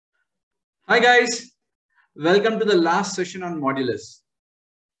Hi guys, welcome to the last session on Modulus.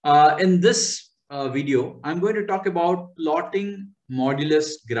 In this video, I'm going to talk about plotting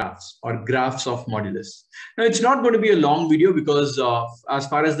modulus graphs or graphs of modulus. Now, it's not going to be a long video because as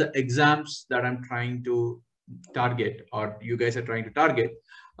far as the exams that I'm trying to target or you guys are trying to target,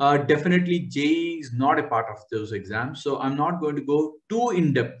 definitely JEE is not a part of those exams. So I'm not going to go too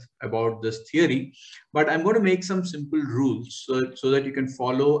in depth about this theory, but I'm going to make some simple rules so that you can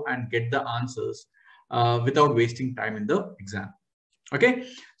follow and get the answers without wasting time in the exam. Okay,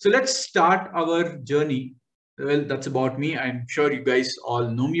 so let's start our journey. Well, that's about me. I'm sure you guys all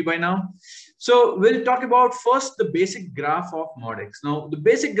know me by now. So we'll talk about first the basic graph of mod x. Now, the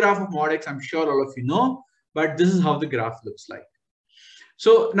basic graph of mod x, I'm sure all of you know, but this is how the graph looks like.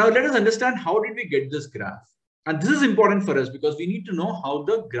 So now let us understand how did we get this graph? And this is important for us because we need to know how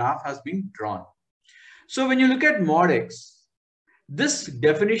the graph has been drawn. So when you look at mod x, this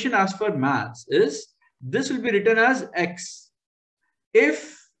definition as per maths is this will be written as x.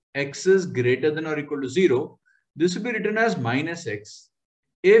 If x is greater than or equal to 0, this will be written as minus x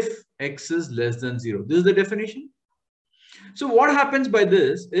if x is less than 0. This is the definition. So what happens by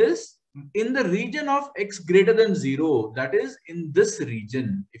this is in the region of x greater than 0, that is in this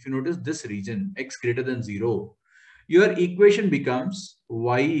region, if you notice this region, x greater than 0, your equation becomes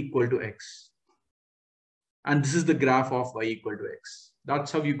y equal to x. And this is the graph of y equal to x.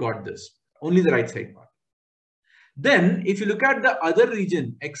 That's how you got this, only the right side part. Then if you look at the other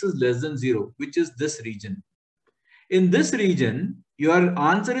region, x is less than 0, which is this region. In this region, your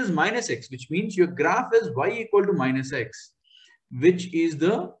answer is minus x, which means your graph is y equal to minus x, which is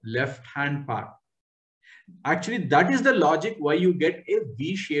the left-hand part. Actually, that is the logic why you get a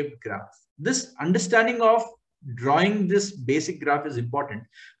V-shaped graph. This understanding of drawing this basic graph is important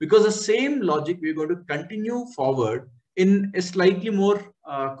because the same logic we're going to continue forward in a slightly more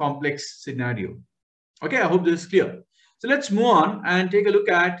complex scenario. Okay, I hope this is clear. So let's move on and take a look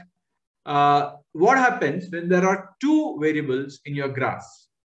at what happens when there are two variables in your graph.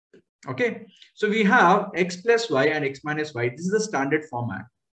 Okay, so we have x plus y and x minus y. This is the standard format.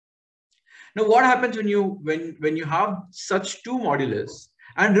 Now, what happens when you have such two modulus?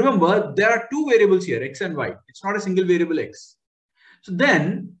 And remember, there are two variables here, x and y. It's not a single variable x. So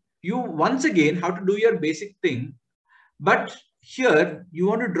then you once again have to do your basic thing, but here you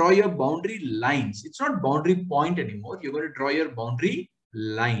want to draw your boundary lines. It's not boundary point anymore. You're going to draw your boundary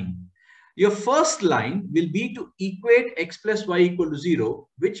line. Your first line will be to equate x plus y equal to 0,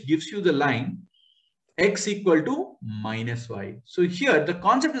 which gives you the line x equal to minus y. So here the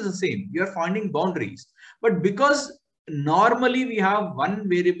concept is the same. You are finding boundaries, but because normally we have one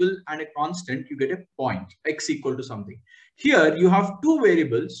variable and a constant, you get a point, x equal to something. Here you have two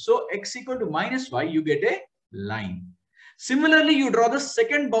variables, so x equal to minus y, you get a line. Similarly, you draw the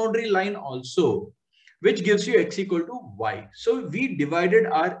second boundary line also, which gives you x equal to y. So we divided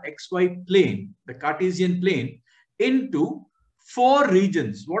our xy plane, the Cartesian plane, into four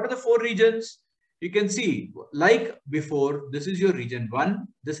regions. What are the four regions? You can see, like before, this is your region 1.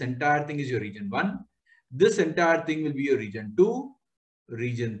 This entire thing is your region 1. This entire thing will be your region 2,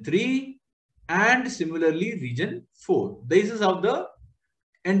 region 3, and similarly region 4. This is how the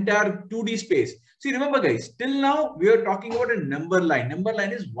entire 2D space. See, remember guys, till now we are talking about a number line. Number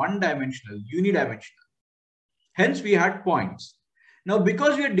line is one-dimensional, unidimensional. Hence, we had points. Now,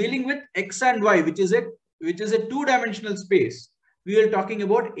 because we are dealing with x and y, which is a two-dimensional space, we are talking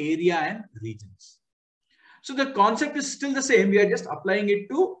about area and regions. So the concept is still the same. We are just applying it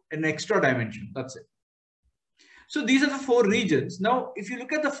to an extra dimension. That's it. So these are the four regions. Now, if you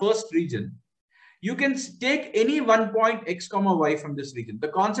look at the first region, you can take any one point x comma y from this region. The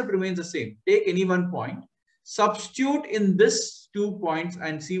concept remains the same. Take any one point, substitute in this 2 points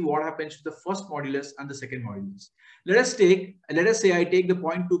and see what happens to the first modulus and the second modulus. Let us say I take the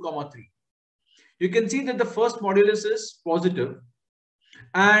point 2 comma 3. You can see that the first modulus is positive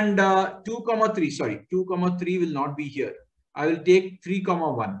and 2 comma 3 will not be here. I will take 3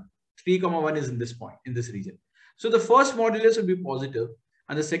 comma 1. 3 comma 1 is in this point, in this region. So the first modulus will be positive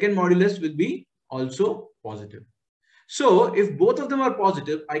and the second modulus will be also positive. So if both of them are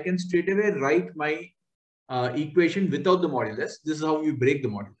positive, I can straight away write my equation without the modulus. This is how you break the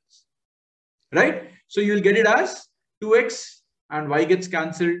modulus, right? So you'll get it as 2x and y gets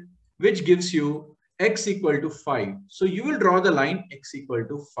cancelled, which gives you x equal to 5. So you will draw the line x equal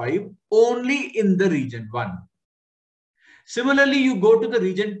to 5 only in the region 1. Similarly, you go to the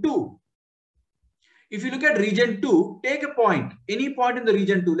region 2. If you look at region 2, take a point, any point in the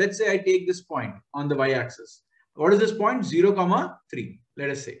region 2. Let's say I take this point on the y-axis. What is this point? 0, 3, let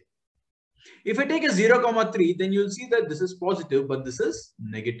us say. If I take a 0, 3, then you'll see that this is positive, but this is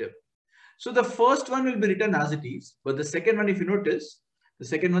negative. So the first one will be written as it is, but the second one, if you notice, the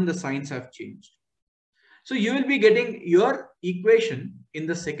second one, the signs have changed. So you will be getting your equation in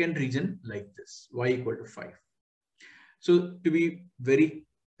the second region like this, y equal to 5. So to be very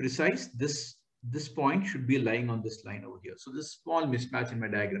precise, this point should be lying on this line over here. So this small mismatch in my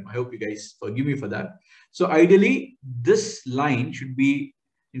diagram. I hope you guys forgive me for that. So ideally, this line should be,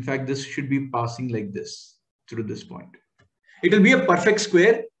 in fact, this should be passing like this through this point. It will be a perfect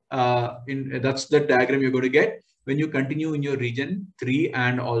square. That's the diagram you're going to get when you continue in your region 3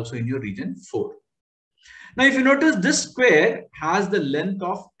 and also in your region 4. Now, if you notice, this square has the length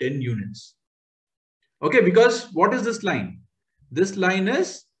of 10 units. Okay, because what is this line? This line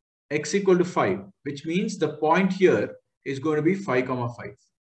is x equal to 5, which means the point here is going to be 5, 5.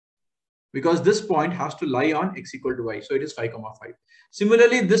 Because this point has to lie on x equal to y. So it is 5, 5.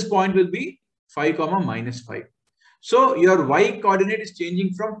 Similarly, this point will be 5, minus 5. So your y coordinate is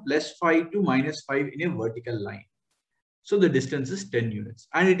changing from plus 5 to minus 5 in a vertical line. So the distance is 10 units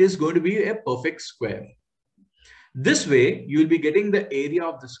and it is going to be a perfect square. This way, you will be getting the area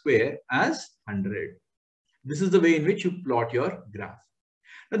of the square as 100. This is the way in which you plot your graph.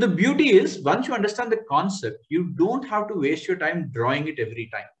 Now, the beauty is once you understand the concept, you don't have to waste your time drawing it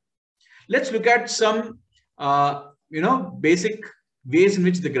every time. Let's look at some, basic ways in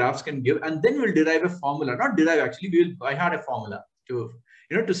which the graphs can give, and then we'll derive a formula. Not derive, actually, I had a formula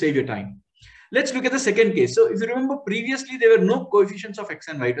to save your time. Let's look at the second case. So if you remember previously, there were no coefficients of x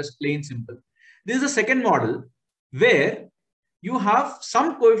and y. It was plain simple. This is the second model where you have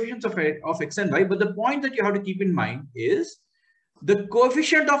some coefficients of x and y, but the point that you have to keep in mind is the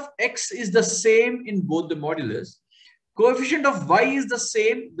coefficient of x is the same in both the modulus. Coefficient of y is the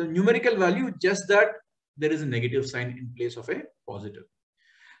same, the numerical value, just that there is a negative sign in place of a positive.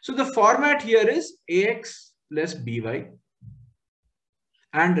 So the format here is ax plus by.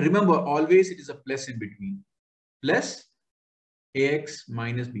 And remember, always it is a plus in between. Plus ax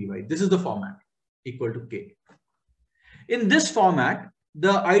minus by. This is the format, equal to k. In this format,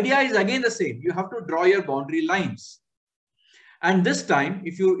 the idea is again the same. You have to draw your boundary lines. And this time,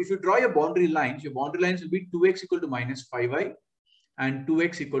 if you draw your boundary lines will be 2x equal to minus 5y and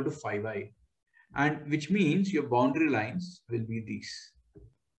 2x equal to 5y. And which means your boundary lines will be these.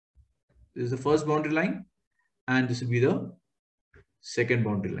 This is the first boundary line and this will be the second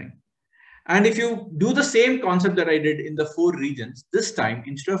boundary line. And if you do the same concept that I did in the 4 regions, this time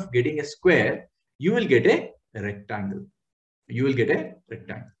instead of getting a square, you will get a rectangle. You will get a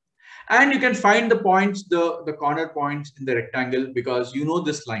rectangle. And you can find the points, the corner points in the rectangle because you know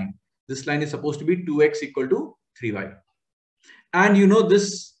this line. This line is supposed to be 2x equal to 3y. And you know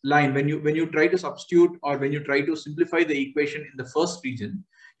this line, when you try to substitute or when you try to simplify the equation in the first region,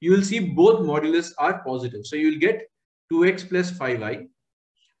 you will see both modulus are positive. So you will get 2x plus 5y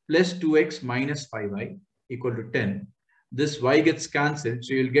plus 2x minus 5y equal to 10. This y gets cancelled.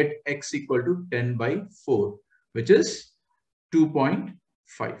 So you'll get x equal to 10 by 4, which is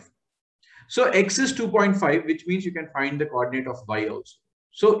 2.5. So x is 2.5, which means you can find the coordinate of y also.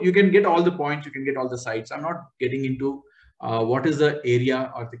 So you can get all the points, you can get all the sides. I'm not getting into what is the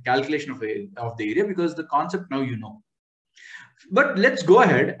area or the calculation of the area because the concept now you know. But let's go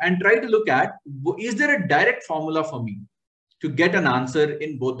ahead and try to look at, is there a direct formula for me to get an answer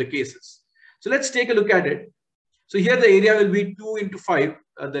in both the cases? So let's take a look at it. So here the area will be 2 into 5.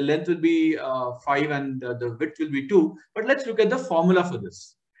 The length will be 5 and the width will be 2. But let's look at the formula for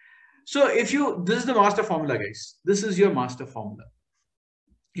this. So this is the master formula, guys. This is your master formula.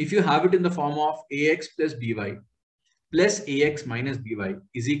 If you have it in the form of ax plus by plus ax minus by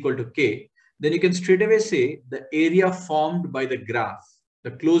is equal to k, then you can straight away say the area formed by the graph,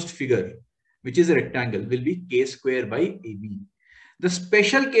 the closed figure, which is a rectangle, will be k square by ab. The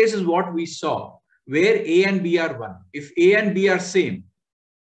special case is what we saw, where a and b are 1. If a and b are same,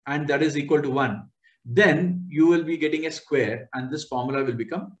 and that is equal to 1, then you will be getting a square and this formula will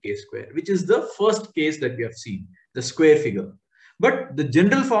become k square, which is the first case that we have seen, the square figure. But the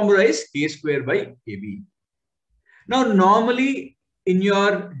general formula is k square by ab. Now, normally in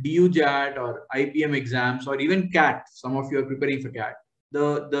your DUJAT or IPM exams or even CAT, some of you are preparing for CAT,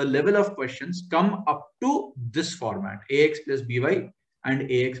 the level of questions come up to this format, ax plus by and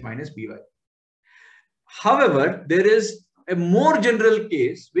ax minus by. However, there is a more general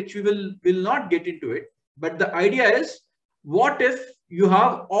case, which we will not get into it. But the idea is, what if you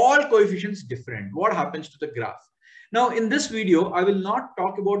have all coefficients different? What happens to the graph? Now, in this video, I will not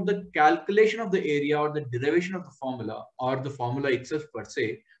talk about the calculation of the area or the derivation of the formula or the formula itself per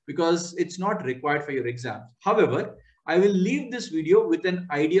se, because it's not required for your exam. However, I will leave this video with an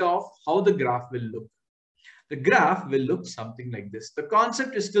idea of how the graph will look. The graph will look something like this. The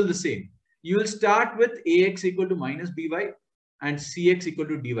concept is still the same. You will start with ax equal to minus by and cx equal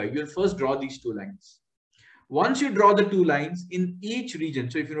to dy. You will first draw these two lines. Once you draw the two lines in each region,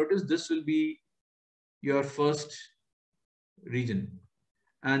 so if you notice, this will be your first region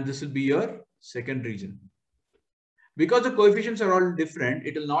and this will be your second region. Because the coefficients are all different,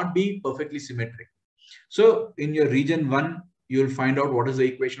 it will not be perfectly symmetric. So in your region 1, you will find out what is the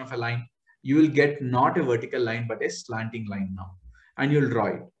equation of a line. You will get not a vertical line, but a slanting line now. And you'll draw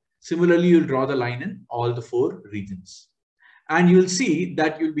it. Similarly, you'll draw the line in all the 4 regions. And you'll see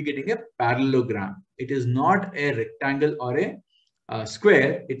that you'll be getting a parallelogram. It is not a rectangle or a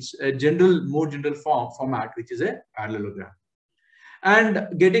square. It's a more general format, which is a parallelogram.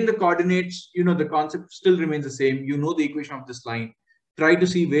 And getting the coordinates, the concept still remains the same. You know the equation of this line. Try to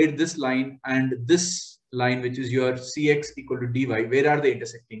see where this line and this line, which is your cx equal to dy, where are they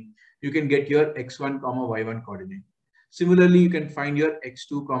intersecting? You can get your x1 comma y1 coordinate. Similarly, you can find your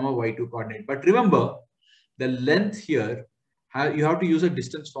x2 comma y2 coordinate. But remember, the length here, you have to use a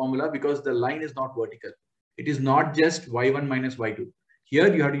distance formula because the line is not vertical. It is not just y1 minus y2.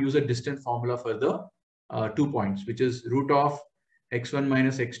 Here, you have to use a distance formula for the 2 points, which is root of x1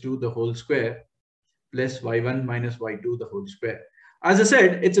 minus x2 the whole square plus y1 minus y2 the whole square. As I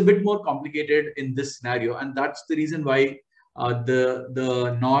said, it's a bit more complicated in this scenario, and that's the reason why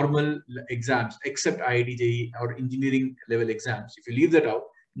the normal exams, except IIT JEE or engineering level exams, if you leave that out,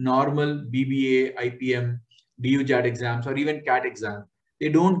 normal BBA, IPM, DU JAT exams, or even CAT exam, they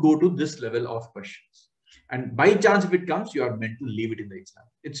don't go to this level of questions. And by chance, if it comes, you are meant to leave it in the exam.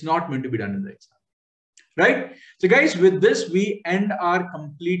 It's not meant to be done in the exam. Right? So guys, with this, we end our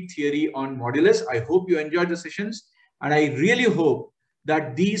complete theory on modulus. I hope you enjoyed the sessions, and I really hope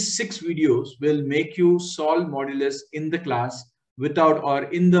that these 6 videos will make you solve modulus in the class without, or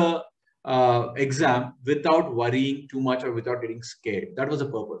in the exam, without worrying too much or without getting scared. That was the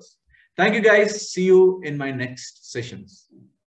purpose. Thank you guys. See you in my next sessions.